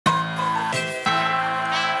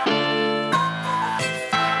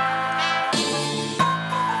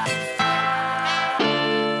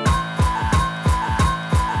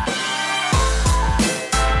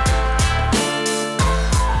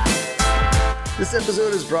This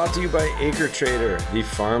episode is brought to you by AcreTrader, the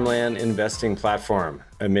farmland investing platform.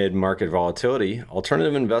 Amid market volatility,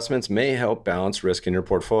 alternative investments may help balance risk in your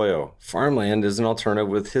portfolio. Farmland is an alternative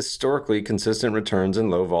with historically consistent returns and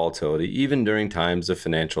low volatility, even during times of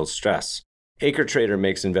financial stress. AcreTrader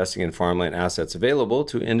makes investing in farmland assets available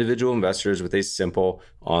to individual investors with a simple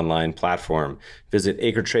online platform. Visit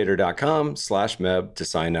acretrader.com/meb to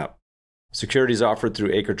sign up. Securities offered through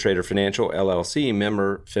AcreTrader Financial, LLC,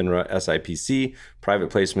 member FINRA SIPC. Private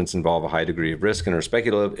placements involve a high degree of risk and are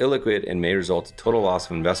speculative, illiquid, and may result in total loss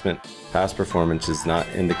of investment. Past performance is not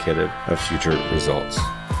indicative of future results.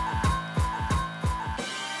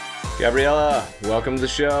 Gabriela, welcome to the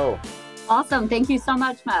show. Awesome. Thank you so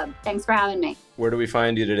much, Meb. Thanks for having me. Where do we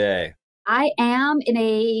find you today? I am in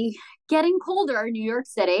a getting colder New York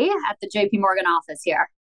City at the JP Morgan office here.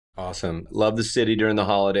 Awesome. Love the city during the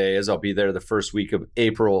holidays. I'll be there the first week of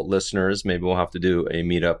April, listeners. Maybe we'll have to do a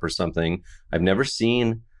meetup or something. I've never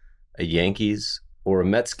seen a Yankees or a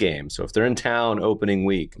Mets game. So if they're in town opening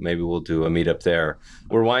week, maybe we'll do a meetup there.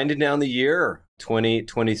 We're winding down the year,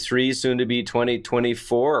 2023, soon to be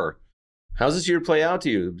 2024. How's this year play out to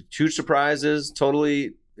you? Huge surprises,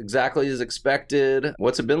 totally exactly as expected.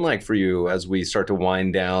 What's it been like for you as we start to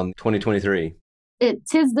wind down 2023? It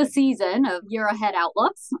is the season of year ahead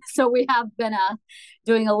outlooks. So we have been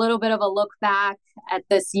doing a little bit of a look back at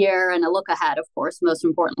this year and a look ahead, of course, most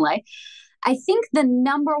importantly. I think the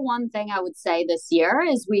number one thing I would say this year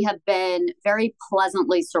is we have been very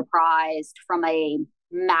pleasantly surprised from a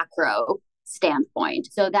macro standpoint.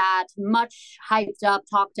 So that much hyped up,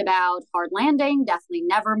 talked about hard landing, definitely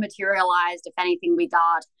never materialized. If anything, we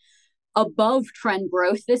got above trend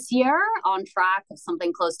growth this year, on track of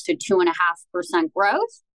something close to 2.5%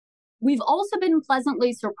 growth. We've also been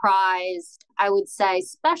pleasantly surprised, I would say,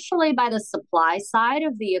 especially by the supply side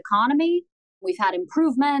of the economy. We've had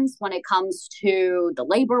improvements when it comes to the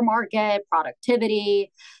labor market,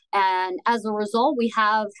 productivity, and as a result, we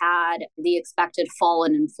have had the expected fall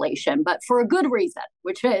in inflation, but for a good reason,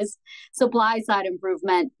 which is supply side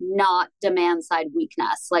improvement, not demand side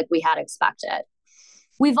weakness like we had expected.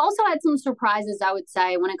 We've also had some surprises, I would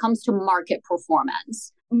say, when it comes to market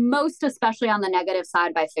performance, most especially on the negative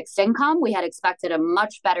side by fixed income. We had expected a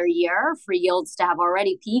much better year for yields to have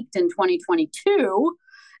already peaked in 2022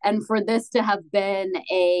 and for this to have been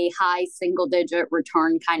a high single-digit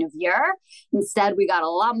return kind of year. Instead, we got a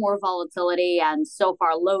lot more volatility and so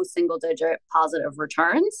far low single-digit positive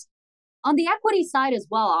returns. On the equity side as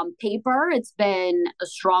well, on paper, it's been a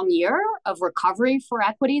strong year of recovery for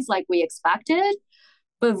equities like we expected,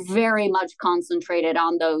 but very much concentrated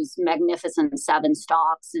on those magnificent 7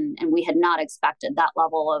 stocks. And we had not expected that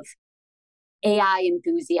level of AI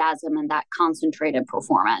enthusiasm and that concentrated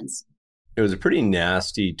performance. It was a pretty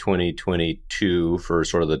nasty 2022 for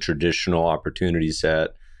sort of the traditional opportunity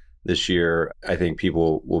set. This year, I think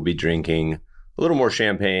people will be drinking a little more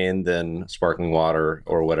champagne than sparkling water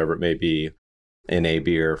or whatever it may be in a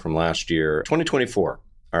beer from last year. 2024,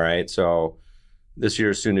 all right? So this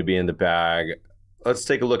year is soon to be in the bag. Let's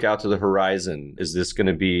take a look out to the horizon. Is this going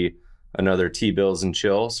to be another T-bills and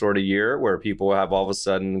chill sort of year where people have all of a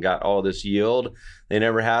sudden got all this yield they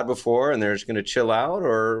never had before and they're just going to chill out?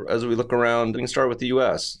 Or as we look around, we can start with the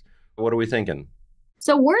U.S. What are we thinking?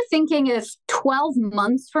 So we're thinking if 12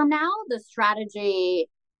 months from now, the strategy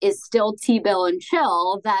is still T-bill and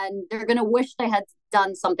chill, then they're going to wish they had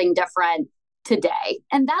done something different today.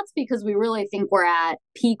 And that's because we really think we're at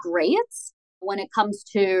peak rates when it comes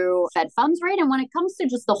to Fed funds rate and when it comes to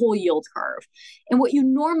just the whole yield curve. And what you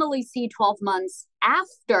normally see 12 months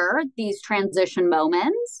after these transition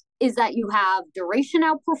moments is that you have duration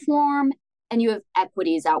outperform and you have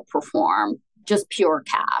equities outperform, just pure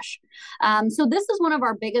cash. So this is one of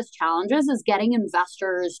our biggest challenges, is getting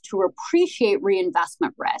investors to appreciate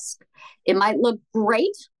reinvestment risk. It might look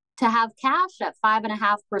great to have cash at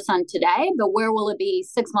 5.5% today, but where will it be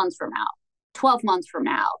 6 months from now, 12 months from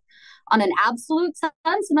now? On an absolute sense,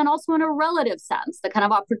 and then also in a relative sense, the kind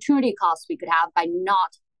of opportunity costs we could have by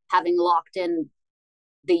not having locked in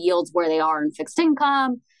the yields where they are in fixed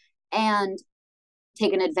income and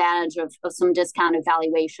taken advantage of some discounted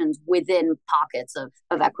valuations within pockets of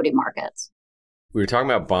equity markets. We were talking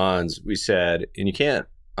about bonds. We said, and you can't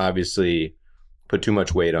obviously put too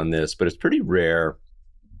much weight on this, but it's pretty rare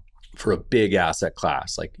for a big asset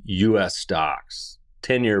class like U.S. stocks,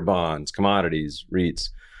 10-year bonds, commodities, REITs,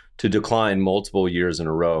 to decline multiple years in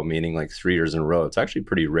a row, meaning like 3 years in a row. It's actually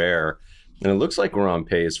pretty rare. And it looks like we're on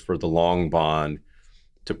pace for the long bond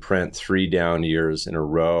to print 3 down years in a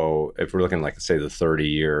row, if we're looking like, say, the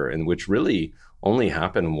 30-year, and which really only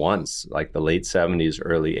happened once, like the late 70s,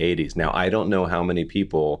 early 80s. Now, I don't know how many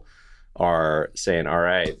people are saying, all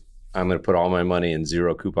right, I'm going to put all my money in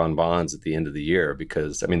zero coupon bonds at the end of the year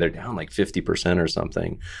because, I mean, they're down like 50% or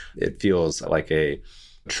something. It feels like a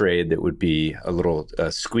trade that would be a little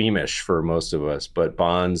squeamish for most of us. But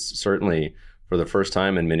bonds, certainly for the first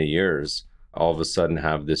time in many years, all of a sudden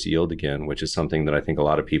have this yield again, which is something that I think a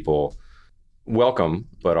lot of people welcome,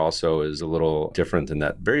 but also is a little different than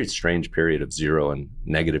that very strange period of zero and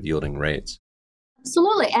negative yielding rates.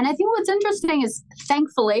 Absolutely. And I think what's interesting is,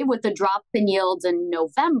 thankfully, with the drop in yields in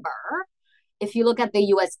November, if you look at the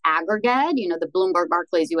US aggregate, the Bloomberg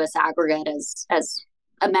Barclays US aggregate as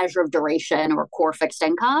a measure of duration or core fixed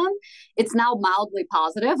income, it's now mildly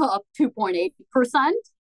positive, up 2.8%.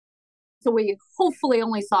 So we hopefully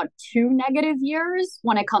only saw 2 negative years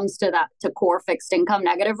when it comes to core fixed income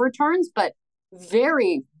negative returns, but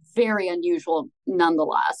very, very unusual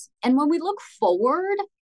nonetheless. And when we look forward,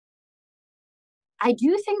 I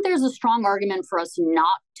do think there's a strong argument for us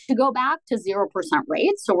not to go back to 0%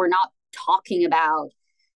 rates. So we're not talking about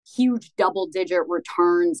huge double-digit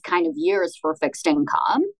returns kind of years for fixed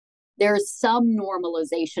income. There's some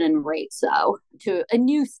normalization in rates, though, to a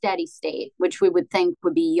new steady state, which we would think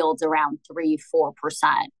would be yields around 3-4%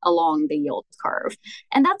 along the yield curve.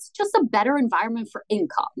 And that's just a better environment for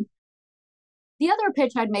income. The other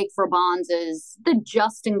pitch I'd make for bonds is the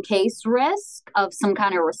just-in-case risk of some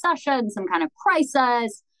kind of recession, some kind of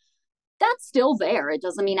crisis. That's still there. It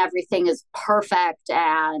doesn't mean everything is perfect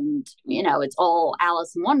and, it's all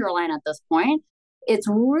Alice in Wonderland at this point. It's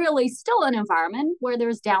really still an environment where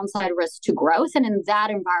there's downside risk to growth. And in that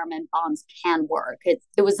environment, bonds can work. It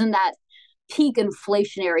was in that peak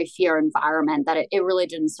inflationary fear environment that it really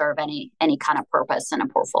didn't serve any kind of purpose in a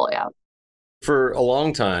portfolio. For a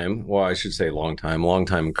long time, well, I should say long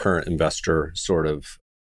time current investor sort of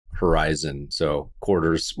horizon. So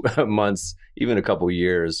quarters, months, even a couple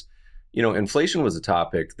years, inflation was a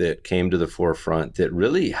topic that came to the forefront that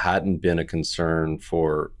really hadn't been a concern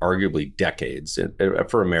for arguably decades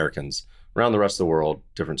for Americans. Around the rest of the world,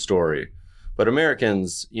 different story. But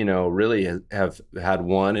Americans, really have had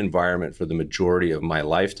one environment for the majority of my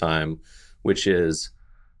lifetime, which is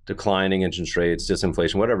declining interest rates,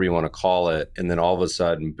 disinflation, whatever you want to call it. And then all of a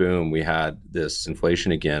sudden, boom, we had this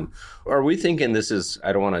inflation again. Are we thinking this is,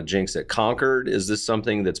 I don't want to jinx it, conquered? Is this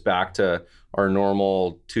something that's back to our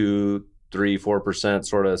normal 2, 3, 4%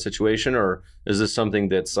 sort of situation? Or is this something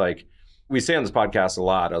that's like, we say on this podcast a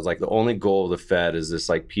lot, I was like, the only goal of the Fed is this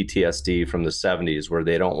like PTSD from the 70s where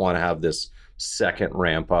they don't want to have this second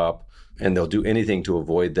ramp up and they'll do anything to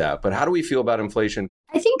avoid that. But how do we feel about inflation?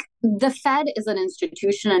 I think the Fed is an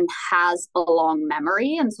institution and has a long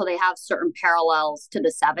memory. And so they have certain parallels to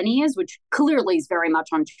the 70s, which clearly is very much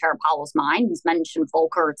on Chair Powell's mind. He's mentioned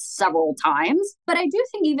Volcker several times. But I do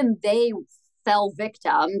think even they fell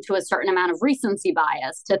victim to a certain amount of recency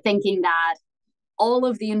bias, to thinking that all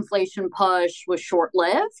of the inflation push was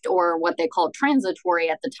short-lived or what they called transitory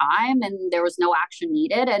at the time, and there was no action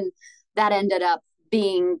needed. And that ended up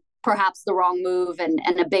being perhaps the wrong move and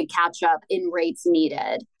a big catch-up in rates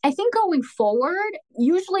needed. I think going forward,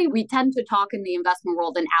 usually we tend to talk in the investment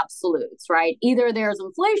world in absolutes, right? Either there's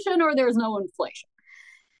inflation or there's no inflation.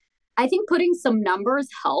 I think putting some numbers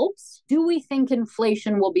helps. Do we think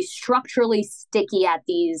inflation will be structurally sticky at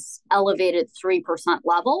these elevated 3%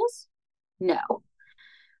 levels? No.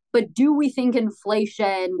 But do we think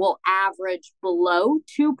inflation will average below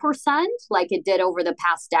 2% like it did over the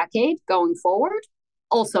past decade going forward?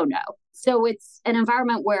 Also no. So it's an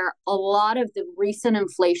environment where a lot of the recent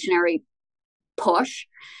inflationary push,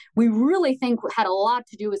 we really think had a lot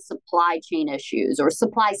to do with supply chain issues or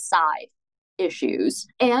supply side issues.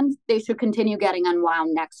 And they should continue getting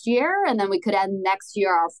unwound next year. And then we could end next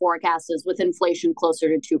year, our forecast is with inflation closer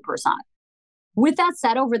to 2%. With that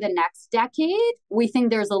said, over the next decade, we think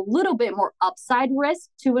there's a little bit more upside risk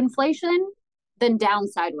to inflation than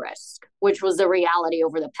downside risk, which was the reality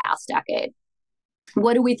over the past decade.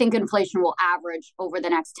 What do we think inflation will average over the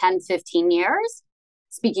next 10, 15 years?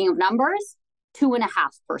 Speaking of numbers, 2.5%.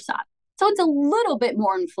 So it's a little bit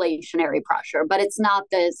more inflationary pressure, but it's not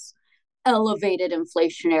this elevated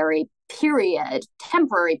inflationary period,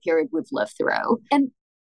 temporary period we've lived through. And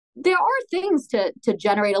there are things to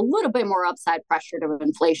generate a little bit more upside pressure to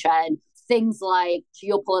inflation, things like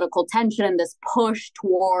geopolitical tension and this push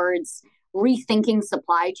towards rethinking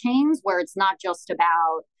supply chains, where it's not just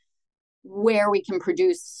about where we can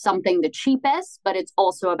produce something the cheapest, but it's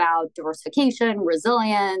also about diversification,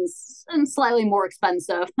 resilience, and slightly more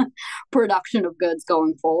expensive production of goods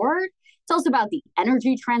going forward. It's also about the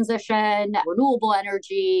energy transition, renewable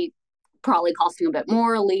energy, probably costing a bit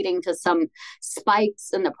more, leading to some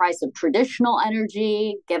spikes in the price of traditional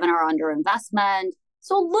energy, given our underinvestment.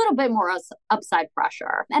 So a little bit more upside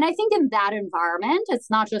pressure. And I think in that environment, it's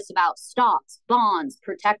not just about stocks, bonds,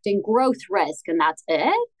 protecting growth risk, and that's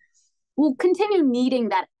it. We'll continue needing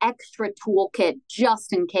that extra toolkit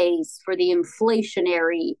just in case for the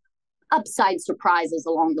inflationary upside surprises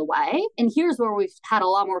along the way. And here's where we've had a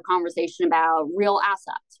lot more conversation about real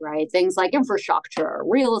assets, right? Things like infrastructure,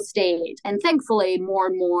 real estate. And thankfully, more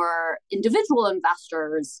and more individual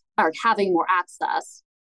investors are having more access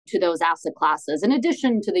to those asset classes, in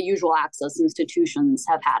addition to the usual access institutions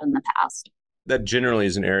have had in the past. That generally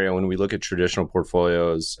is an area when we look at traditional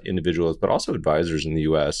portfolios, individuals, but also advisors in the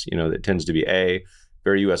US, that tends to be A,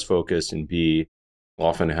 very US focused, and B,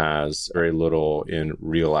 often has very little in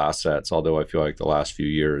real assets, although I feel like the last few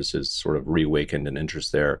years has sort of reawakened an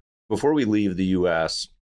interest there. Before we leave the US,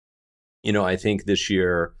 I think this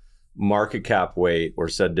year, market cap weight, or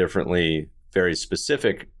said differently, very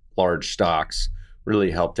specific large stocks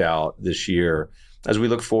really helped out this year. As we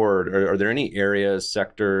look forward, are there any areas,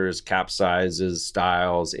 sectors, cap sizes,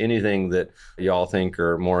 styles, anything that y'all think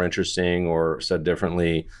are more interesting, or said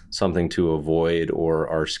differently, something to avoid or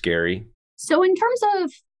are scary? So in terms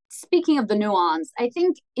of, speaking of the nuance, I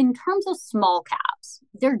think in terms of small caps,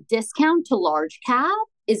 their discount to large cap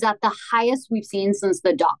is at the highest we've seen since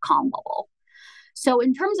the dot-com bubble. So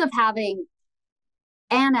in terms of having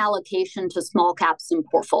an allocation to small caps in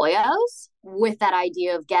portfolios with that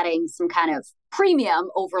idea of getting some kind of premium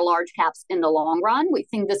over large caps in the long run, we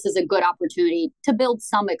think this is a good opportunity to build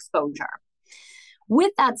some exposure.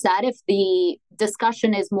 With that said, if the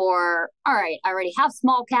discussion is more, all right, I already have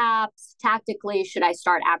small caps, tactically, should I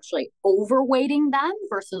start actually overweighting them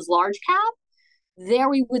versus large cap? There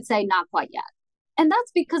we would say not quite yet. And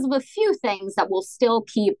that's because of a few things that we'll still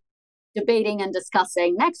keep debating and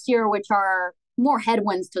discussing next year, which are more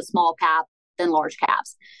headwinds to small cap than large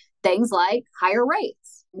caps. Things like higher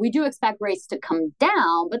rates. We do expect rates to come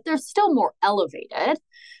down, but they're still more elevated.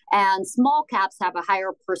 And small caps have a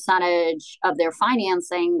higher percentage of their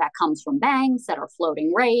financing that comes from banks that are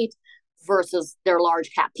floating rate versus their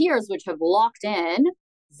large cap peers, which have locked in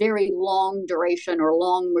very long duration or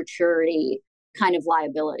long maturity kind of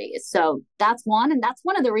liabilities. So that's one. And that's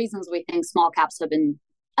one of the reasons we think small caps have been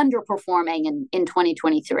underperforming in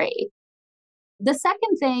 2023. The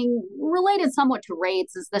second thing, related somewhat to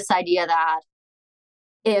rates, is this idea that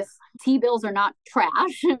if T-bills are not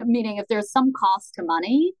trash, meaning if there's some cost to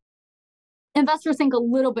money, investors think a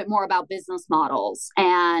little bit more about business models,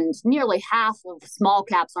 and nearly half of small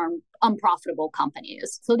caps are unprofitable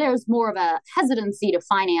companies. So there's more of a hesitancy to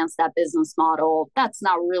finance that business model. That's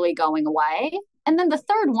not really going away. And then the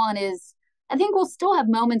third one is, I think we'll still have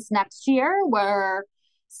moments next year where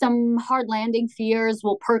some hard landing fears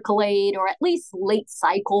will percolate, or at least late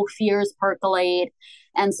cycle fears percolate.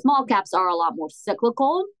 And small caps are a lot more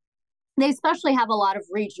cyclical. They especially have a lot of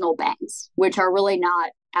regional banks, which are really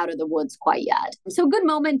not out of the woods quite yet. So good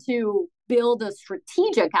moment to build a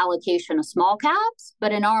strategic allocation of small caps,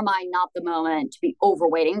 but in our mind, not the moment to be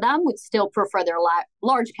overweighting them. We'd still prefer their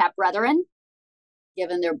large cap brethren,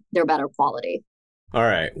 given their better quality. All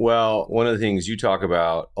right. Well, one of the things you talk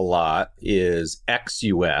about a lot is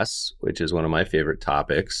ex-US, which is one of my favorite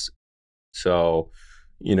topics. So,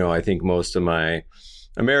 I think most of my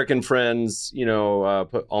American friends,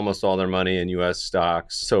 put almost all their money in US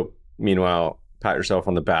stocks. So meanwhile, pat yourself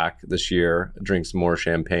on the back this year, drink some more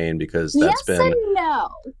champagne, because that's yes been... and no.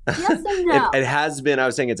 Yes and no. it has been, I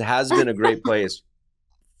was saying it has been a great place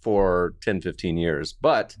for 10, 15 years,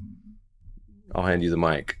 but I'll hand you the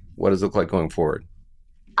mic. What does it look like going forward?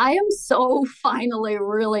 I am so finally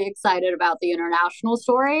really excited about the international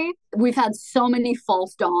story. We've had so many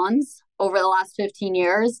false dawns over the last 15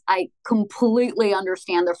 years. I completely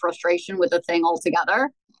understand the frustration with the thing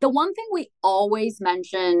altogether. The one thing we always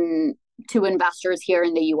mention to investors here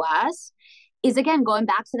in the US is, again, going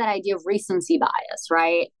back to that idea of recency bias,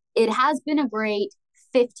 right? It has been a great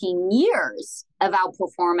 15 years of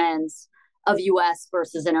outperformance of US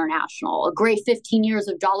versus international, a great 15 years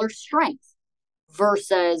of dollar strength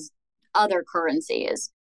versus other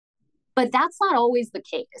currencies. But that's not always the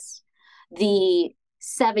case. The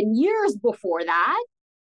 7 years before that,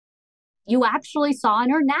 you actually saw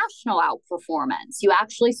international outperformance. You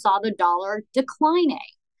actually saw the dollar declining.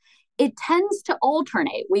 It tends to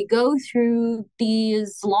alternate. We go through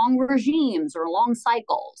these long regimes or long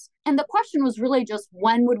cycles. And the question was really just,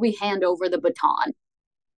 when would we hand over the baton?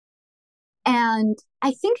 And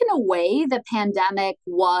I think in a way, the pandemic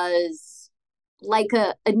was like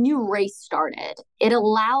a new race started. It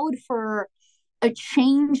allowed for a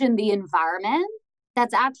change in the environment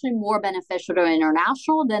that's actually more beneficial to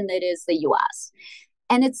international than it is the US.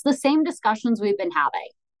 And it's the same discussions we've been having.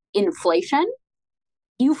 Inflation,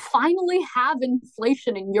 You finally have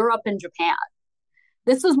inflation in Europe and Japan.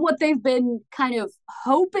 This is what they've been kind of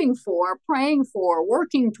hoping for, praying for,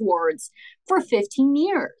 working towards for 15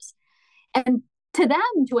 years. And to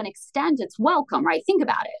them, to an extent, it's welcome, right? Think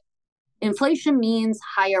about it. Inflation means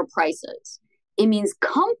higher prices. It means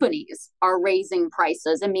companies are raising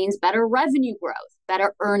prices. It means better revenue growth,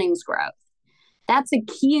 better earnings growth. That's a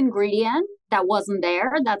key ingredient that wasn't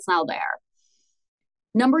there. That's now there.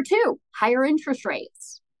 Number two, higher interest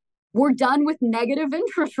rates. We're done with negative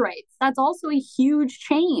interest rates. That's also a huge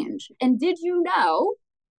change. And did you know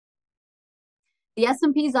the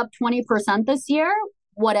S&P is up 20% this year?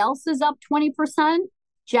 What else is up 20%?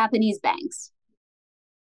 Japanese banks.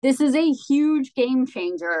 This is a huge game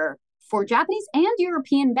changer for Japanese and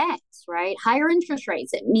European banks, right? Higher interest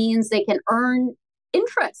rates. It means they can earn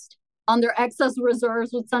interest on their excess reserves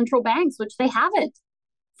with central banks, which they haven't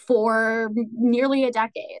for nearly a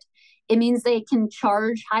decade. It means they can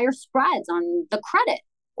charge higher spreads on the credit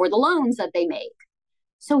or the loans that they make.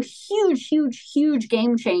 So huge, huge, huge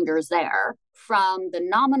game changers there from the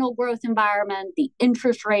nominal growth environment, the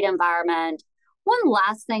interest rate environment. One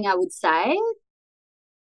last thing I would say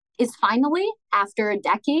is finally, after a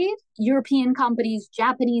decade, European companies,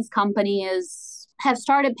 Japanese companies have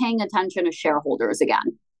started paying attention to shareholders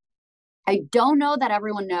again. I don't know that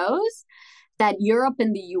everyone knows that Europe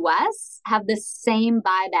and the US have the same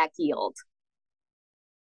buyback yield.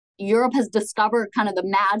 Europe has discovered kind of the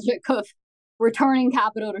magic of returning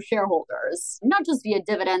capital to shareholders, not just via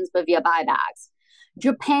dividends, but via buybacks.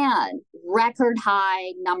 Japan, record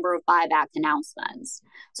high number of buyback announcements.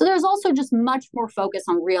 So there's also just much more focus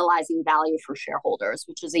on realizing value for shareholders,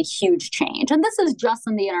 which is a huge change. And this is just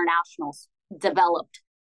in the international developed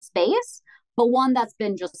space, but one that's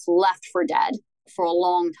been just left for dead for a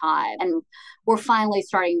long time. And we're finally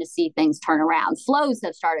starting to see things turn around. Flows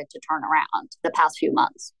have started to turn around the past few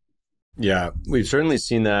months. Yeah, we've certainly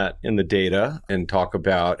seen that in the data and talk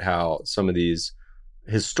about how some of these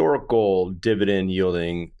historical dividend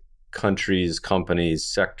yielding countries, companies,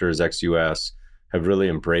 sectors, ex-US have really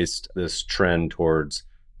embraced this trend towards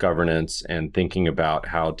governance and thinking about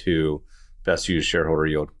how to best use shareholder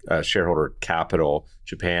yield, shareholder capital.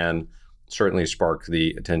 Japan certainly sparked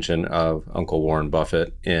the attention of Uncle Warren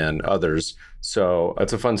Buffett and others. So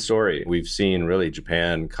it's a fun story. We've seen really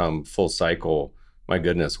Japan come full cycle. My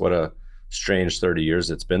goodness, what a strange 30 years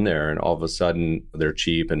it's been there. And all of a sudden they're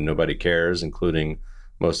cheap and nobody cares, including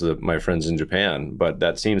most of my friends in Japan. But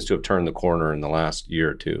that seems to have turned the corner in the last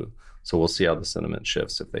year or two. So we'll see how the sentiment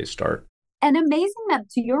shifts if they start. And amazing that,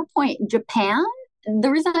 to your point, Japan,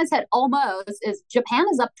 the reason I said almost is Japan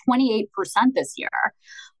is up 28% this year.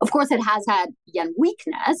 Of course, it has had yen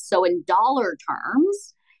weakness. So in dollar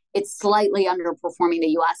terms, it's slightly underperforming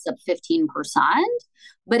the US, up 15%.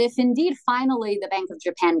 But if indeed finally the Bank of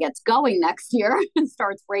Japan gets going next year and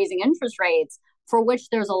starts raising interest rates, for which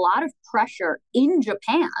there's a lot of pressure in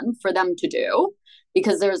Japan for them to do,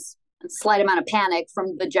 because there's a slight amount of panic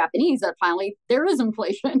from the Japanese that finally there is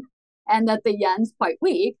inflation and that the yen's quite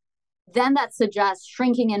weak, then that suggests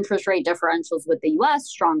shrinking interest rate differentials with the US,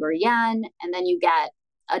 stronger yen, and then you get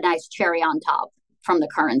a nice cherry on top from the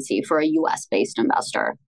currency for a US-based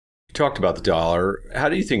investor. You talked about the dollar. How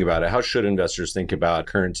do you think about it? How should investors think about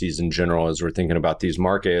currencies in general as we're thinking about these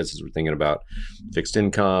markets, as we're thinking about fixed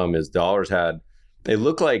income, as dollars had, they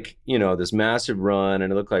look like, you know, this massive run,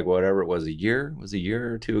 and it looked like whatever it was, a year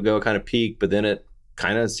or two ago, kind of peaked, but then it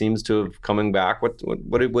kind of seems to have coming back. What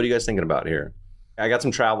are you guys thinking about here? I got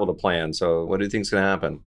some travel to plan, so what do you think is going to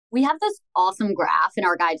happen? We have this awesome graph in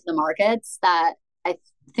our guide to the markets that I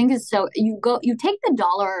think is so, you take the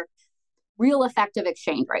dollar real effective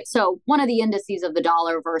exchange rate. So one of the indices of the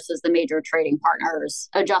dollar versus the major trading partners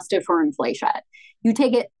adjusted for inflation. You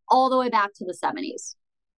take it all the way back to the 70s.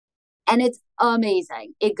 And it's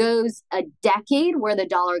amazing. It goes a decade where the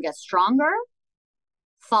dollar gets stronger,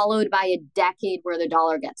 followed by a decade where the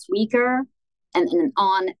dollar gets weaker, and then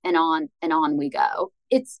on and on and on we go.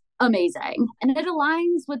 It's amazing. And it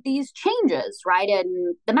aligns with these changes, right,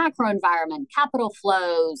 in the macro environment, capital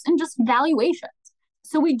flows, and just valuations.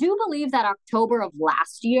 So we do believe that October of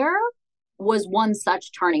last year was one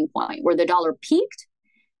such turning point where the dollar peaked,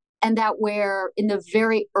 and that we're in the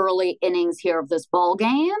very early innings here of this ball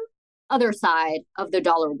game, other side of the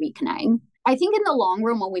dollar weakening. I think in the long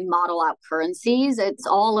run, when we model out currencies, it's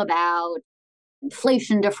all about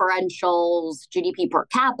inflation differentials, GDP per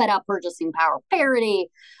capita, purchasing power parity,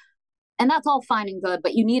 and that's all fine and good,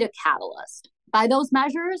 but you need a catalyst. By those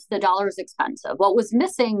measures, the dollar is expensive. What was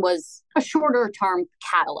missing was a shorter term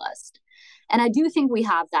catalyst. And I do think we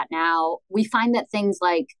have that now. We find that things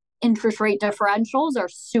like interest rate differentials are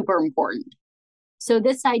super important. So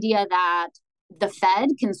this idea that the Fed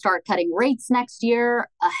can start cutting rates next year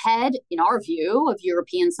ahead, in our view, of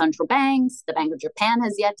European central banks. The Bank of Japan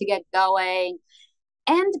has yet to get going.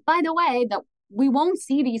 And by the way, that we won't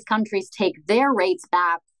see these countries take their rates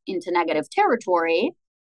back into negative territory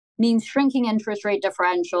means shrinking interest rate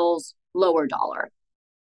differentials, lower dollar.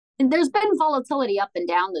 And there's been volatility up and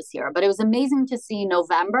down this year, but it was amazing to see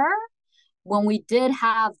November when we did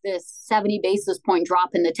have this 70 basis point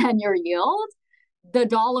drop in the 10-year yield, the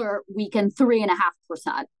dollar weakened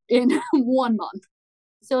 3.5% in 1 month.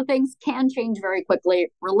 So things can change very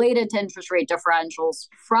quickly related to interest rate differentials.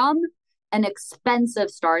 From an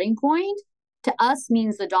expensive starting point to us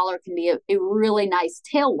means the dollar can be a really nice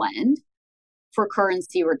tailwind for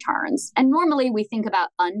currency returns. And normally we think about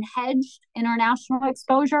unhedged international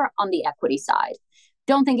exposure on the equity side.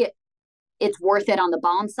 Don't think it's worth it on the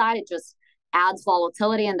bond side. It just adds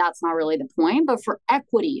volatility, and that's not really the point. But for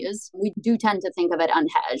equities, we do tend to think of it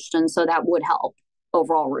unhedged, and so that would help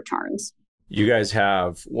overall returns. You guys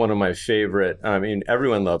have one of my favorite, I mean,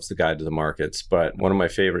 everyone loves the guide to the markets, but one of my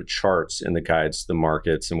favorite charts in the guides to the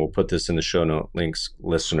markets, and we'll put this in the show note links,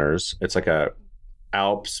 listeners. It's like a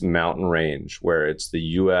Alps mountain range where it's the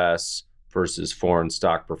US versus foreign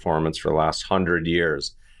stock performance for the last 100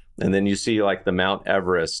 years. And then you see like the Mount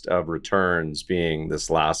Everest of returns being this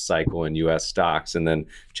last cycle in US stocks. And then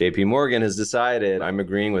JP Morgan has decided, I'm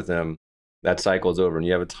agreeing with them, that cycle's over. And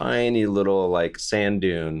you have a tiny little like sand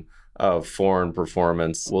dune of foreign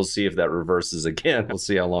performance. We'll see if that reverses again. We'll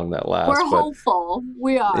see how long that lasts. We're hopeful.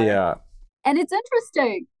 We are. Yeah. And it's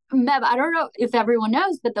interesting, Meb, I don't know if everyone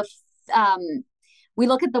knows, but we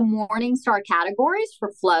look at the Morningstar categories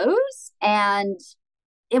for flows, and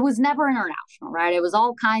it was never international, right? It was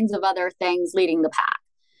all kinds of other things leading the pack.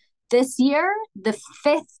 This year, the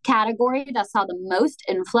fifth category that saw the most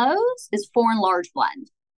inflows is foreign large blend.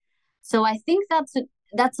 So I think that's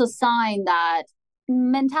a sign that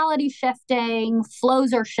mentality shifting,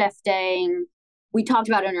 flows are shifting. We talked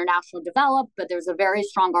about international developed, but there's a very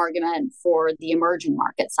strong argument for the emerging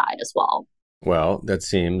market side as well. Well, that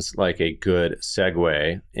seems like a good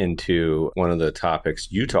segue into one of the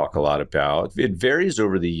topics you talk a lot about. It varies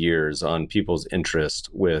over the years on people's interest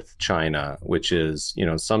with China, which is,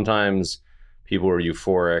 sometimes people are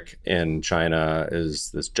euphoric and China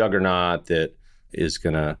is this juggernaut that is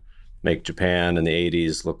going to make Japan in the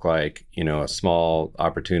 80s look like, a small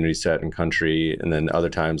opportunity set in country. And then other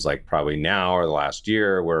times, like probably now or the last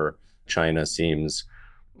year, where China seems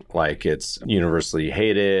like it's universally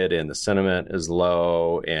hated and the sentiment is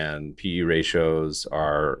low and PE ratios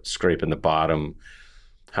are scraping the bottom.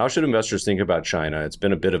 How should investors think about China? It's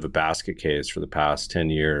been a bit of a basket case for the past 10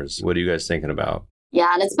 years. What are you guys thinking about?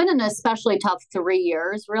 Yeah, and it's been an especially tough 3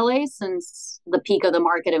 years, really, since the peak of the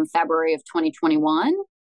market in February of 2021.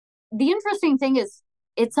 The interesting thing is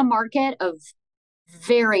it's a market of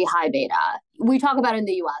very high beta. We talk about it in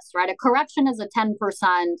the US, right? A correction is a 10%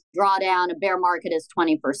 drawdown, a bear market is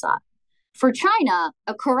 20%. For China,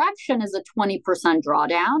 a correction is a 20%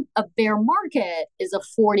 drawdown, a bear market is a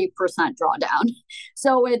 40% drawdown.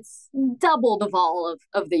 So it's double the vol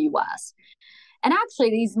of the US. And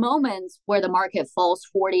actually, these moments where the market falls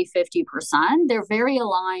 40, 50%, they're very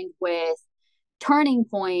aligned with turning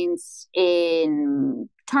points in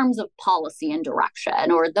terms of policy and direction,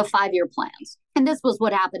 or the 5-year plans. And this was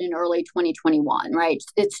what happened in early 2021, right?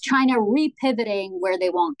 It's China repivoting where they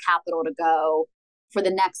want capital to go for the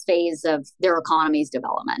next phase of their economy's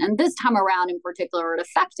development. And this time around in particular, it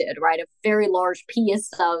affected, right, a very large piece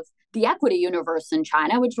of the equity universe in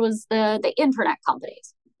China, which was the internet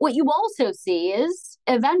companies. What you also see is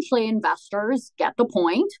eventually investors get the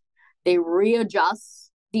point, they readjust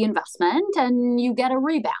the investment, and you get a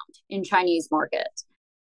rebound in Chinese markets.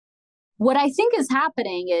 What I think is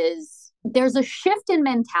happening is there's a shift in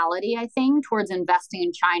mentality, I think, towards investing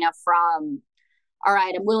in China from, all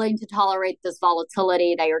right, I'm willing to tolerate this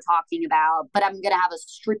volatility that you're talking about, but I'm going to have a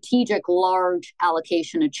strategic large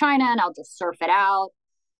allocation to China and I'll just surf it out.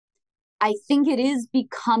 I think it is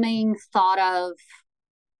becoming thought of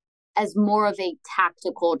as more of a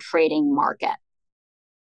tactical trading market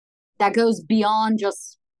that goes beyond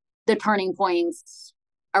just the turning points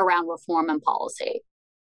around reform and policy.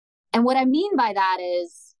 And what I mean by that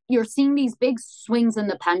is you're seeing these big swings in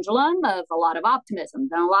the pendulum of a lot of optimism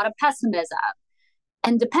and a lot of pessimism.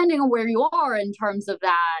 And depending on where you are in terms of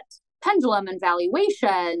that pendulum and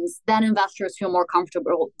valuations, then investors feel more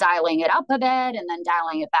comfortable dialing it up a bit and then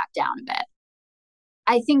dialing it back down a bit.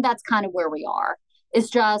 I think that's kind of where we are. It's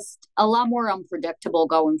just a lot more unpredictable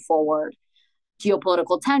going forward.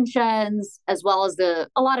 geopolitical tensions, as well as a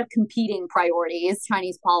lot of competing priorities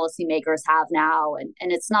Chinese policymakers have now.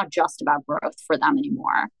 And it's not just about growth for them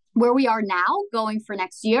anymore. Where we are now going for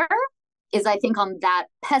next year is, I think, on that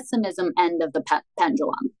pessimism end of the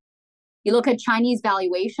pendulum. You look at Chinese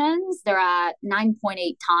valuations, they're at 9.8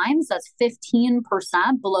 times. That's 15%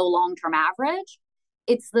 below long-term average.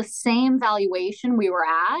 It's the same valuation we were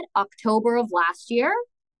at October of last year,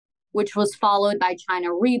 which was followed by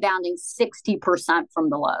China rebounding 60% from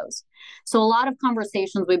the lows. So a lot of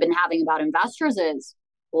conversations we've been having about investors is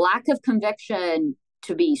lack of conviction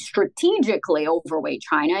to be strategically overweight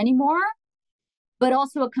China anymore, but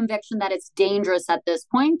also a conviction that it's dangerous at this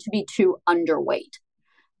point to be too underweight,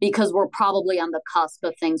 because we're probably on the cusp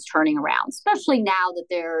of things turning around, especially now that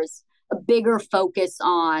there's a bigger focus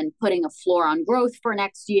on putting a floor on growth for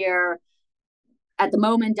next year. At the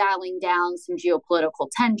moment, dialing down some geopolitical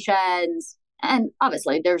tensions. And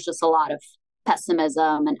obviously, there's just a lot of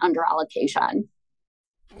pessimism and underallocation.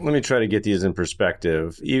 Let me try to get these in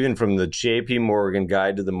perspective. Even from the JP Morgan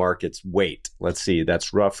Guide to the Markets weight, let's see,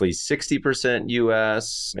 that's roughly 60%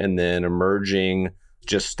 US, and then emerging,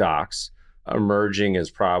 just stocks. Emerging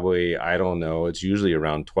is probably, I don't know, it's usually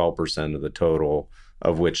around 12% of the total,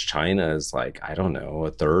 of which China is like, I don't know,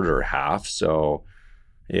 a third or half. So,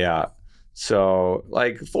 yeah. So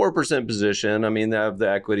like 4% position, I mean, of the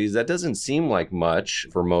equities, that doesn't seem like much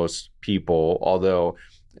for most people. Although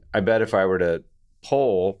I bet if I were to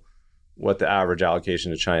poll what the average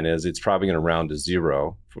allocation to China is, it's probably going to round to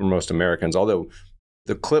zero for most Americans. Although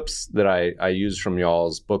the clips that I use from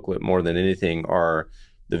y'all's booklet more than anything are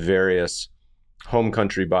the various home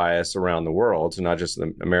country bias around the world. So not just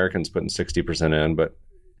the Americans putting 60% in, but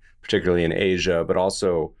particularly in Asia, but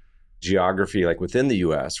also geography, like within the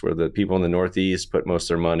US, where the people in the Northeast put most of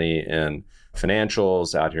their money in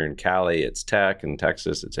financials. Out here in Cali, it's tech. In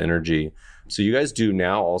Texas, it's energy. So you guys do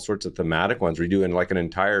now all sorts of thematic ones. We're doing like an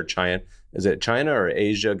entire China, is it China or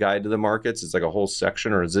Asia guide to the markets? It's like a whole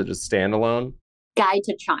section, or is it a standalone? Guide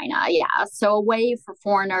to China, yeah. So a way for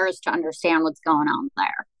foreigners to understand what's going on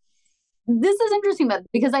there. This is interesting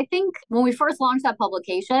because I think when we first launched that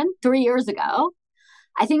publication 3 years ago,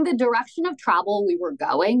 I think the direction of travel we were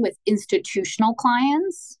going with institutional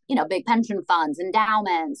clients, big pension funds,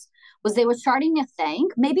 endowments, was they were starting to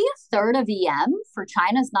think maybe a third of EM for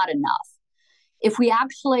China is not enough. If we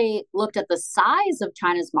actually looked at the size of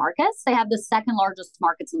China's markets, they have the second largest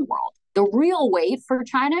markets in the world. The real weight for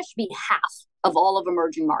China should be half of all of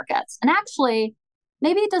emerging markets. And actually,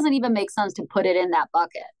 maybe it doesn't even make sense to put it in that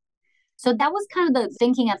bucket. So that was kind of the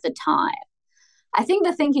thinking at the time. I think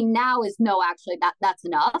the thinking now is no, actually, that's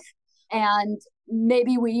enough. And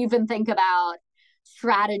maybe we even think about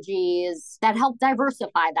strategies that help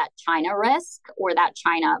diversify that China risk or that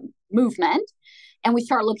China movement. And we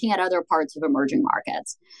start looking at other parts of emerging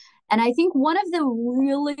markets. And I think one of the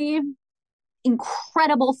really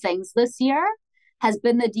incredible things this year has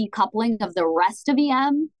been the decoupling of the rest of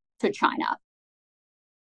EM to China.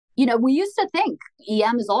 We used to think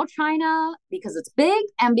EM is all China because it's big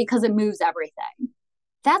and because it moves everything.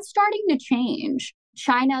 That's starting to change.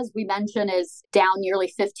 China, as we mentioned, is down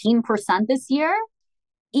nearly 15% this year.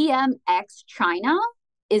 EM ex China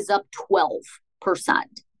is up 12%.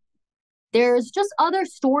 There's just other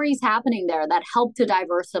stories happening there that help to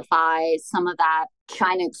diversify some of that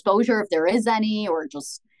China exposure, if there is any, or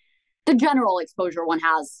just the general exposure one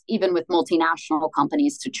has, even with multinational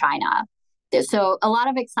companies, to China. So a lot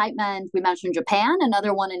of excitement. We mentioned Japan.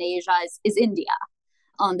 Another one in Asia is India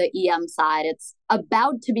on the EM side. It's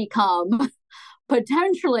about to become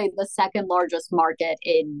potentially the second largest market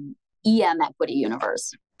in EM equity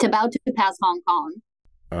universe. It's about to pass Hong Kong.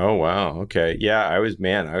 Oh, wow. Okay. Yeah,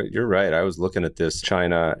 you're right. I was looking at this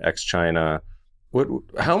China, ex-China.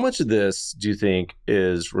 How much of this do you think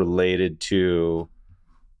is related to,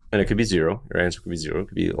 and it could be zero, your answer could be zero, it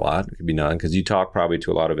could be a lot, it could be none, because you talk probably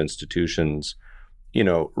to a lot of institutions.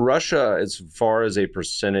 Russia, as far as a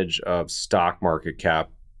percentage of stock market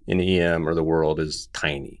cap in EM or the world, is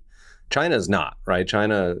tiny. China is not, right?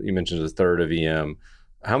 China, you mentioned, is a third of EM.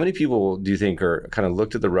 How many people do you think are kind of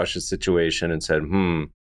looked at the Russia situation and said,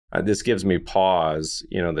 this gives me pause,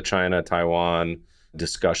 the China-Taiwan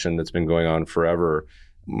discussion that's been going on forever.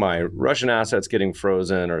 My Russian assets getting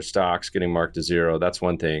frozen or stocks getting marked to zero, that's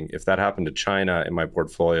one thing. If that happened to China in my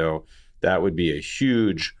portfolio, that would be a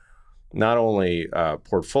huge, not only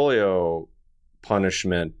portfolio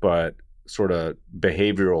punishment, but sort of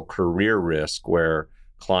behavioral career risk where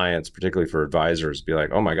clients, particularly for advisors, be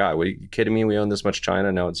like, oh my God, are you kidding me? We own this much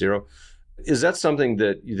China, now it's zero. Is that something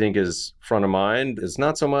that you think is front of mind? Is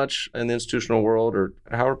not so much in the institutional world, or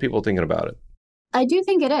how are people thinking about it? I do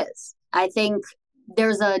think it is. I think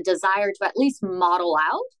there's a desire to at least model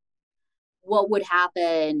out what would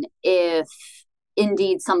happen if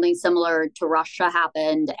indeed something similar to Russia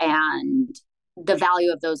happened and the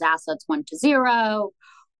value of those assets went to zero,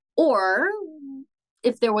 or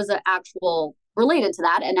if there was an actual, related to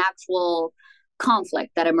that, an actual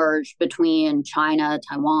conflict that emerged between China,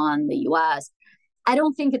 Taiwan, the US. I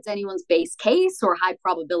don't think it's anyone's base case or high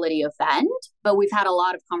probability event, but we've had a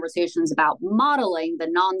lot of conversations about modeling the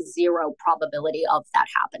non-zero probability of that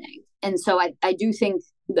happening. And so I do think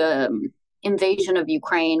the invasion of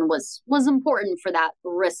Ukraine was important for that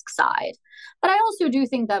risk side. But I also do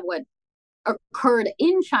think that what occurred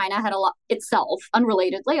in China had a lot itself,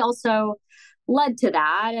 unrelatedly, also led to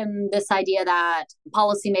that. And this idea that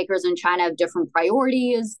policymakers in China have different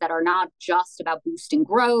priorities that are not just about boosting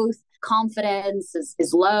growth. Confidence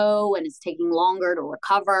is low and is taking longer to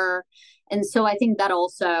recover. And so I think that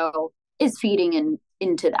also is feeding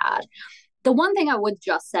into that. The one thing I would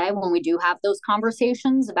just say when we do have those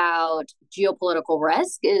conversations about geopolitical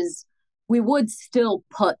risk is we would still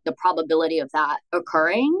put the probability of that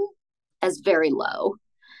occurring as very low.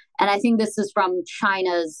 And I think this is from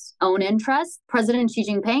China's own interest. President Xi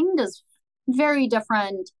Jinping does very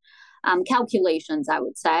different calculations, I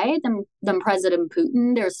would say, than President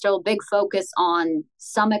Putin. There's still a big focus on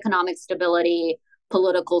some economic stability,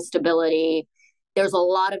 political stability. There's a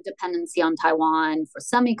lot of dependency on Taiwan for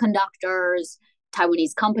semiconductors.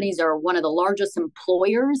 Taiwanese companies are one of the largest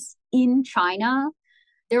employers in China.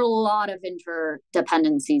 There are a lot of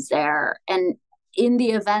interdependencies there. And in the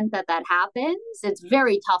event that that happens, it's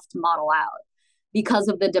very tough to model out because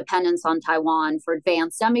of the dependence on Taiwan for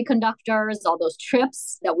advanced semiconductors. All those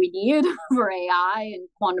chips that we need for AI and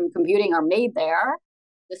quantum computing are made there.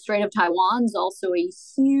 The Strait of Taiwan is also a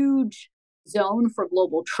huge zone for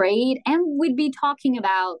global trade. And we'd be talking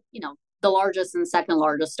about, the largest and second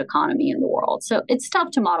largest economy in the world. So it's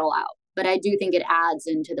tough to model out, but I do think it adds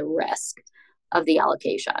into the risk of the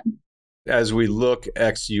allocation. As we look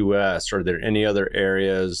ex-US, are there any other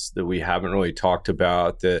areas that we haven't really talked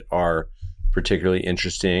about that are particularly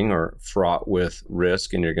interesting or fraught with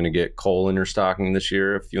risk, and you're going to get coal in your stocking this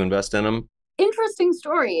year if you invest in them? Interesting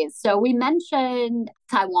stories. So we mentioned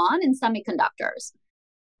Taiwan and semiconductors.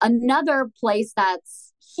 Another place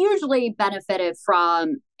that's hugely benefited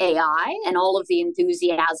from AI and all of the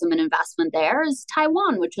enthusiasm and investment there is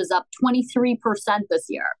Taiwan, which is up 23% this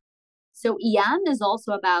year. So EM is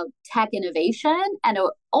also about tech innovation and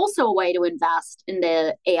also a way to invest in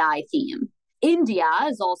the AI theme. India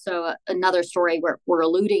is also another story we're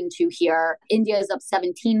alluding to here. India is up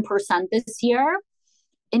 17% this year.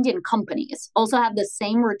 Indian companies also have the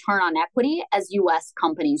same return on equity as US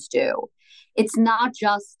companies do. It's not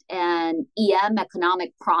just an EM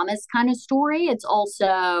economic promise kind of story. It's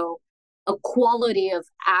also a quality of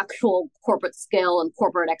actual corporate skill and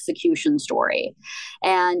corporate execution story.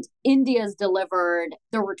 And India's delivered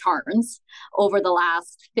the returns over the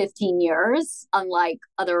last 15 years, unlike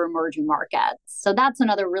other emerging markets. So that's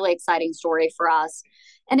another really exciting story for us.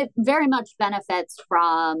 And it very much benefits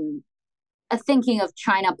from a thinking of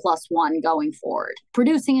China plus one going forward.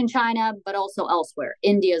 Producing in China, but also elsewhere.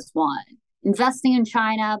 India's one. Investing in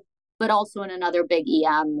China, but also in another big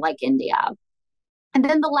EM like India. And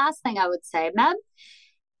then the last thing I would say, Meb,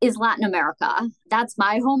 is Latin America. That's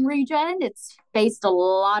my home region. It's faced a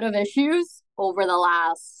lot of issues over the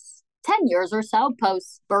last 10 years or so,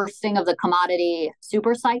 post bursting of the commodity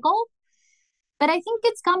super cycle. But I think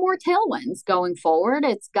it's got more tailwinds going forward.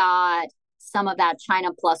 It's got some of that China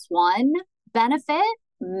plus one benefit.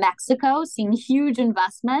 Mexico seeing huge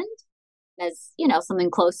investment as, something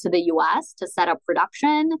close to the US to set up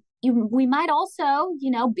production. We might also,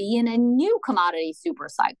 be in a new commodity super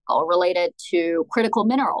cycle related to critical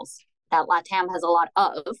minerals that LATAM has a lot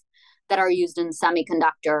of that are used in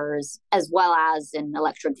semiconductors as well as in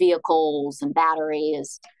electric vehicles and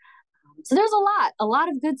batteries. So there's a lot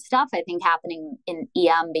of good stuff, I think, happening in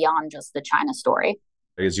EM beyond just the China story.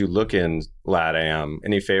 As you look in LATAM,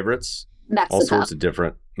 any favorites? Mexico. All sorts of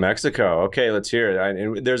different. Mexico. Okay, let's hear it.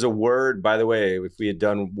 And there's a word, by the way, if we had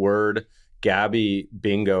done word Gabi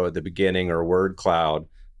bingo at the beginning or word cloud,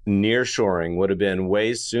 nearshoring would have been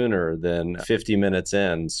way sooner than 50 minutes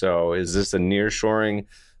in. So is this a nearshoring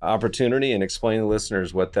opportunity? And explain to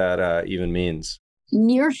listeners what that even means.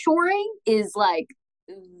 Nearshoring is like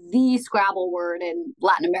the Scrabble word in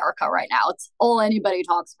Latin America right now. It's all anybody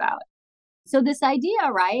talks about. So this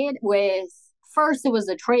idea, right, with first it was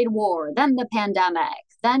a trade war, then the pandemic,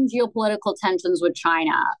 then geopolitical tensions with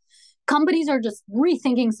China. Companies are just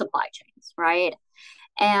rethinking supply chains, right?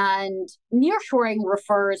 And nearshoring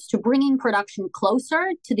refers to bringing production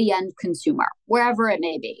closer to the end consumer, wherever it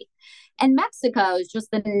may be. And Mexico is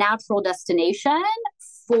just the natural destination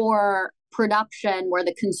for production where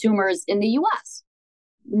the consumers in the US.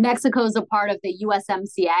 Mexico is a part of the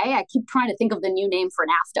USMCA. I keep trying to think of the new name for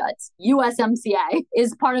NAFTA. It's USMCA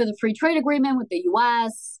is part of the free trade agreement with the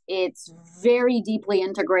US. It's very deeply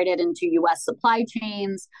integrated into US supply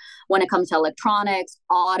chains when it comes to electronics,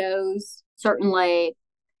 autos, certainly.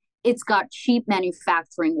 It's got cheap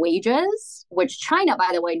manufacturing wages, which China,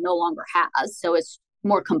 by the way, no longer has. So it's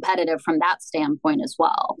more competitive from that standpoint as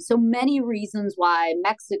well. So many reasons why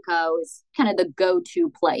Mexico is kind of the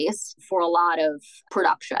go-to place for a lot of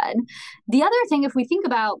production. The other thing, if we think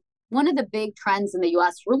about one of the big trends in the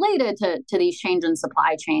US related to these change in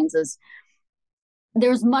supply chains is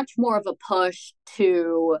there's much more of a push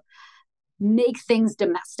to make things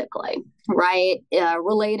domestically, right?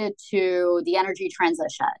 Related to the energy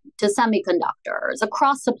transition, to semiconductors,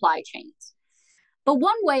 across supply chains. But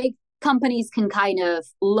one way companies can kind of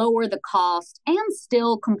lower the cost and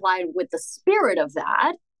still comply with the spirit of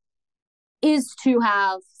that is to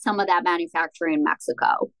have some of that manufacturing in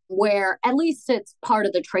Mexico, where at least it's part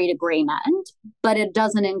of the trade agreement, but it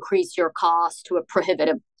doesn't increase your cost to a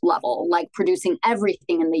prohibitive level, like producing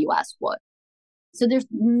everything in the US would. So there's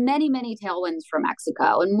many, many tailwinds for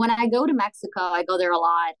Mexico. And when I go to Mexico, I go there a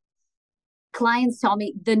lot. Clients tell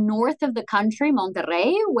me the north of the country,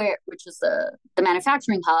 Monterrey, which is the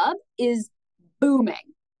manufacturing hub, is booming,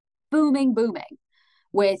 booming, booming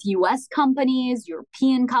with US companies,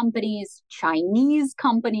 European companies, Chinese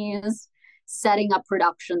companies setting up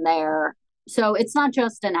production there. So it's not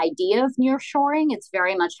just an idea of nearshoring, it's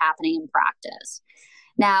very much happening in practice.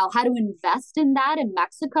 Now, how to invest in that in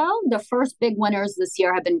Mexico? The first big winners this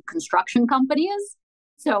year have been construction companies.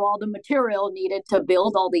 So all the material needed to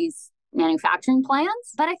build all these manufacturing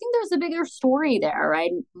plants. But I think there's a bigger story there,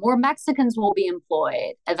 right? More Mexicans will be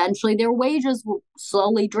employed. Eventually, their wages will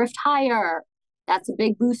slowly drift higher. That's a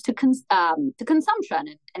big boost to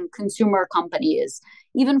consumption and consumer companies.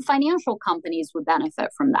 Even financial companies would benefit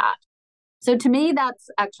from that. So to me, that's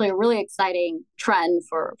actually a really exciting trend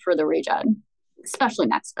for the region, especially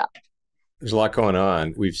Mexico. There's a lot going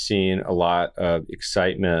on. We've seen a lot of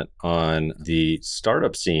excitement on the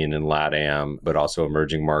startup scene in LATAM, but also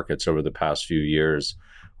emerging markets over the past few years,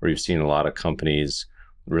 where you've seen a lot of companies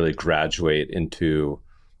really graduate into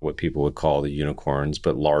what people would call the unicorns,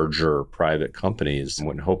 but larger private companies,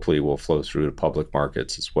 and hopefully will flow through to public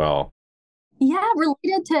markets as well. Yeah,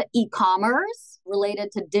 related to e-commerce,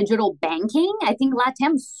 related to digital banking, I think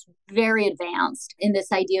LATAM's very advanced in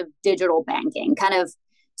this idea of digital banking, kind of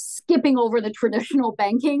skipping over the traditional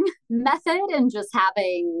banking method and just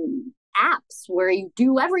having apps where you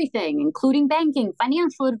do everything, including banking,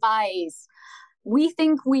 financial advice. We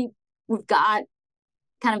think we've got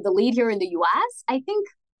kind of the lead here in the US. I think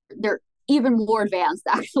they're even more advanced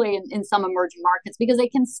actually in some emerging markets because they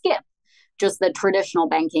can skip just the traditional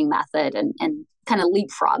banking method and kind of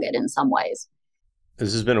leapfrog it in some ways.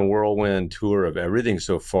 This has been a whirlwind tour of everything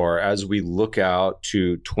so far. As we look out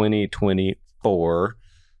to 2024,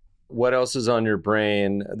 what else is on your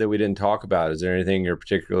brain that we didn't talk about? Is there anything you're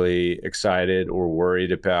particularly excited or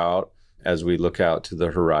worried about as we look out to the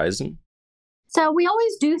horizon? So we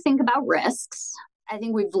always do think about risks. I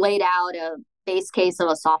think we've laid out a base case of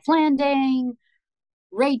a soft landing,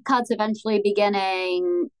 rate cuts eventually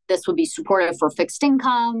beginning. This would be supportive for fixed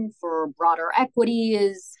income, for broader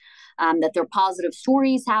equities, that there are positive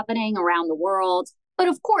stories happening around the world. But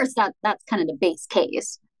of course, that's kind of the base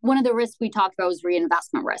case. One of the risks we talked about was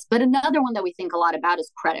reinvestment risk, but another one that we think a lot about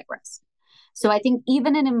is credit risk. So I think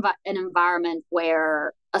even in an environment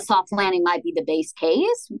where a soft landing might be the base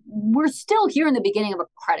case, we're still here in the beginning of a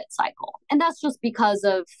credit cycle. And that's just because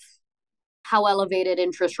of how elevated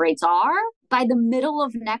interest rates are. By the middle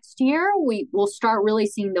of next year, we will start really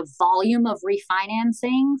seeing the volume of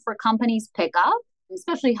refinancing for companies pick up,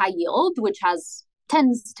 especially high yield, which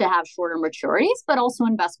tends to have shorter maturities, but also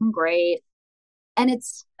investment grade. And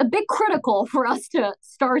it's a bit critical for us to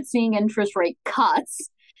start seeing interest rate cuts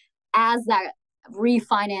as that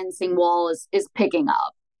refinancing wall is picking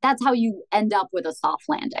up. That's how you end up with a soft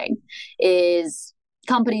landing, is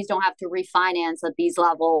companies don't have to refinance at these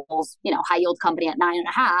levels. High yield company at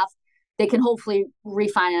 9.5, they can hopefully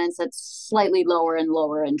refinance at slightly lower and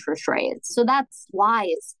lower interest rates. So that's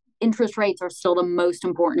why interest rates are still the most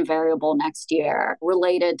important variable next year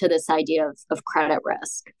related to this idea of credit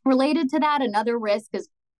risk. Related to that, another risk is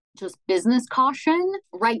just business caution.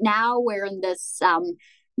 Right now, we're in this,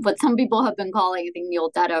 what some people have been calling, I think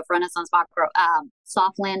Neil Dutta of Renaissance Macro,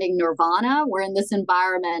 soft landing nirvana. We're in this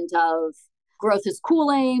environment of growth is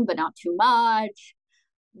cooling, but not too much.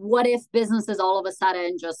 What if businesses all of a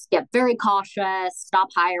sudden just get very cautious, stop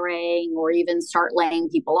hiring, or even start laying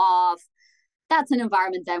people off? That's an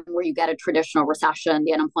environment then where you get a traditional recession,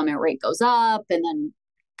 the unemployment rate goes up, and then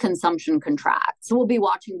consumption contracts. So we'll be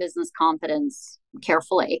watching business confidence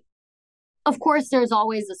carefully. Of course, there's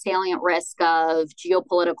always a salient risk of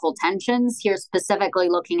geopolitical tensions. Here, specifically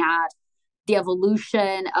looking at the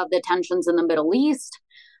evolution of the tensions in the Middle East,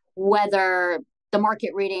 whether the market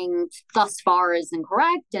reading thus far is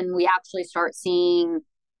incorrect and we actually start seeing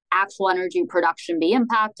actual energy production be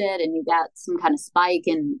impacted and you get some kind of spike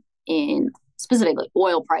in specifically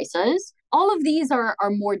oil prices. All of these are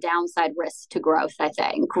more downside risks to growth, I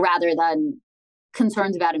think, rather than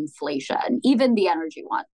concerns about inflation, even the energy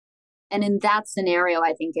one. And in that scenario,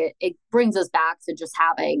 I think it brings us back to just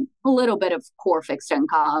having a little bit of core fixed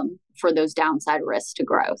income for those downside risks to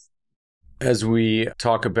growth. As we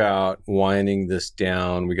talk about winding this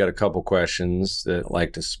down, we got a couple questions that I'd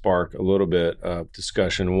like to spark a little bit of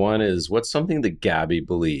discussion. One is, what's something that Gabi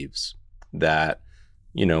believes that,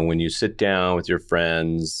 when you sit down with your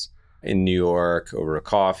friends in New York over a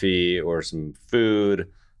coffee or some food,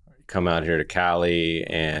 come out here to Cali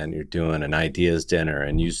and you're doing an ideas dinner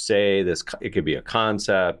and you say this, it could be a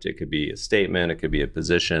concept, it could be a statement, it could be a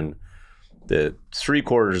position that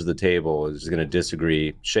 3/4 of the table is going to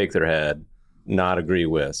disagree, shake their head, not agree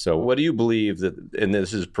with. So what do you believe that, and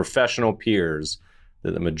this is professional peers,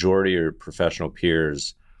 that the majority of professional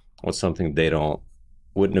peers, what's something they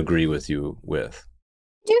wouldn't agree with you with?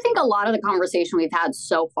 Do you think a lot of the conversation we've had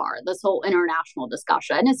so far, this whole international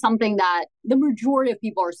discussion, is something that the majority of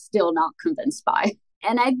people are still not convinced by?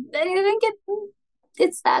 And I think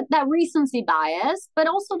it's that recency bias, but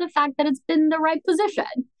also the fact that it's been the right position.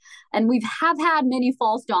 And we have had many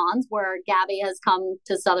false dawns where Gabi has come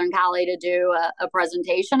to Southern Cali to do a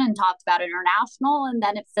presentation and talked about international, and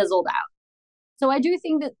then it fizzled out. So I do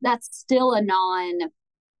think that that's still a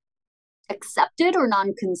non-accepted or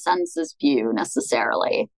non-consensus view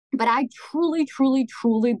necessarily. But I truly, truly,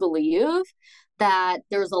 truly believe that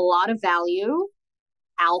there's a lot of value,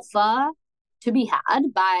 alpha, to be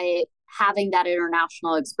had by having that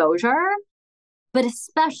international exposure, but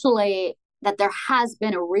especially that there has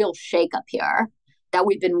been a real shakeup here that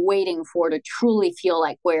we've been waiting for to truly feel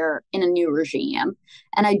like we're in a new regime.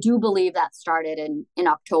 And I do believe that started in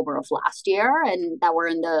October of last year and that we're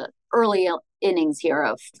in the early innings here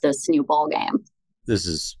of this new ball game. This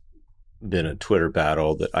has been a Twitter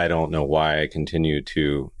battle that I don't know why I continue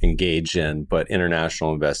to engage in, but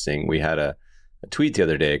international investing, we had a tweet the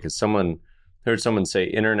other day because heard someone say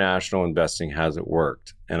international investing hasn't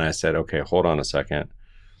worked. And I said, okay, hold on a second.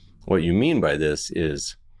 What you mean by this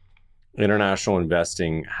is international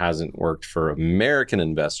investing hasn't worked for American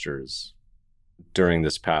investors during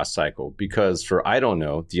this past cycle because for, I don't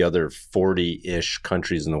know, the other 40-ish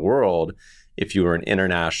countries in the world, if you were an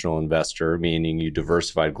international investor, meaning you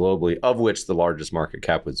diversified globally, of which the largest market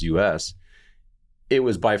cap was US, it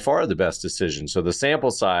was by far the best decision. So the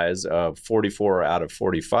sample size of 44 out of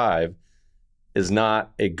 45 is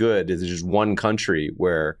not it's just one country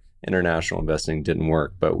where international investing didn't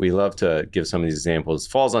work. But we love to give some of these examples.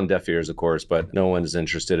 Falls on deaf ears, of course, but no one is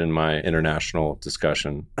interested in my international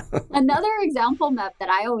discussion. Another example that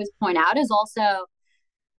I always point out is also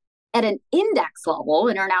at an index level,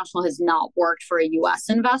 international has not worked for a US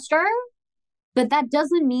investor, but that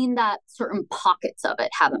doesn't mean that certain pockets of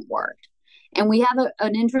it haven't worked. And we have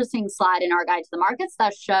an interesting slide in our guide to the markets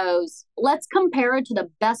that shows, let's compare it to the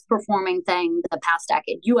best performing thing the past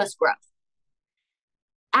decade, US growth.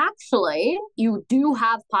 Actually, you do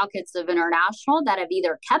have pockets of international that have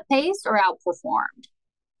either kept pace or outperformed.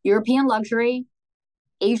 European luxury,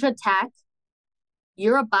 Asia tech,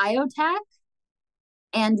 Europe biotech,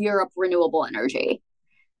 and Europe renewable energy.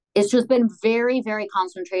 It's just been very, very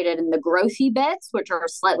concentrated in the growthy bits, which are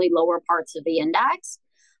slightly lower parts of the index.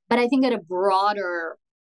 But I think at a broader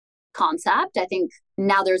concept, I think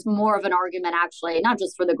now there's more of an argument actually, not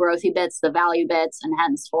just for the growthy bits, the value bits, and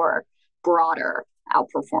hence for broader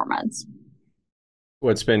outperformance.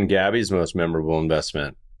 What's been Gabi's most memorable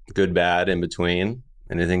investment? Good, bad, in between?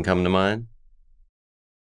 Anything come to mind?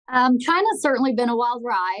 China's certainly been a wild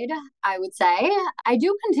ride, I would say. I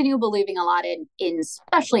do continue believing a lot in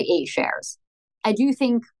especially A shares. I do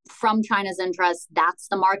think from China's interest, that's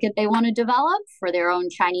the market they want to develop for their own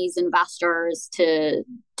Chinese investors to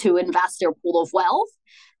invest their pool of wealth.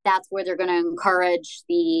 That's where they're going to encourage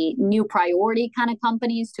the new priority kind of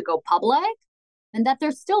companies to go public, and that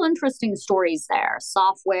there's still interesting stories there.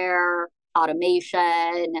 Software,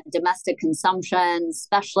 automation, domestic consumption,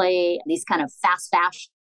 especially these kind of fast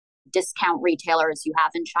fashion discount retailers you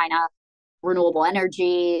have in China. renewable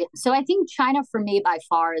energy. So I think China for me by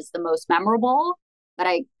far is the most memorable, but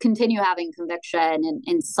I continue having conviction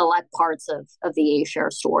in select parts of the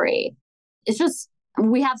A-share story. It's just,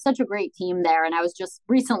 we have such a great team there. And I was just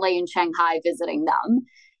recently in Shanghai visiting them.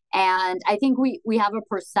 And I think we have a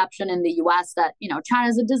perception in the US that,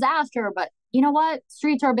 China's a disaster, but you know what?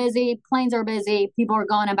 Streets are busy, planes are busy, people are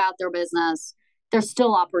going about their business. There's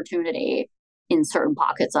still opportunity in certain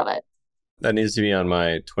pockets of it. That needs to be on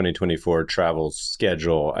my 2024 travel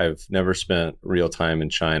schedule. I've never spent real time in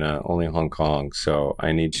China, only Hong Kong. So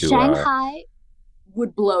I need to. Shanghai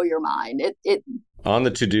would blow your mind. It on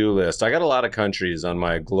the to-do list. I got a lot of countries on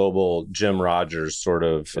my global Jim Rogers sort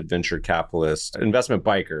of adventure capitalist, investment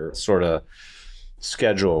biker sort of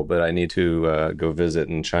schedule, but I need to go visit,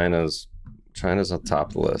 and China's on top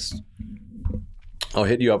of the list. I'll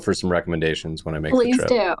hit you up for some recommendations when I make the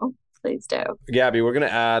trip. Please do. Gabi, we're going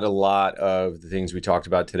to add a lot of the things we talked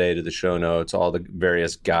about today to the show notes, all the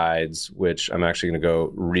various guides, which I'm actually going to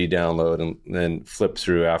go re-download and then flip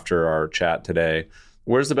through after our chat today.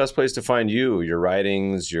 Where's the best place to find you, your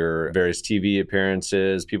writings, your various TV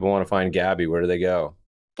appearances? People want to find Gabi. Where do they go?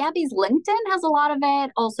 Gabi's LinkedIn has a lot of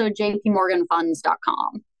it. Also,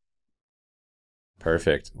 jpmorganfunds.com.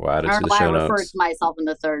 Perfect. We'll add it to the show notes. I refer to myself in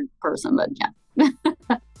the third person, but yeah.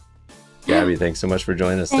 Gabi, thanks so much for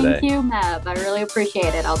joining us today. Thank you, Meb. I really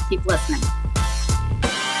appreciate it. I'll keep listening.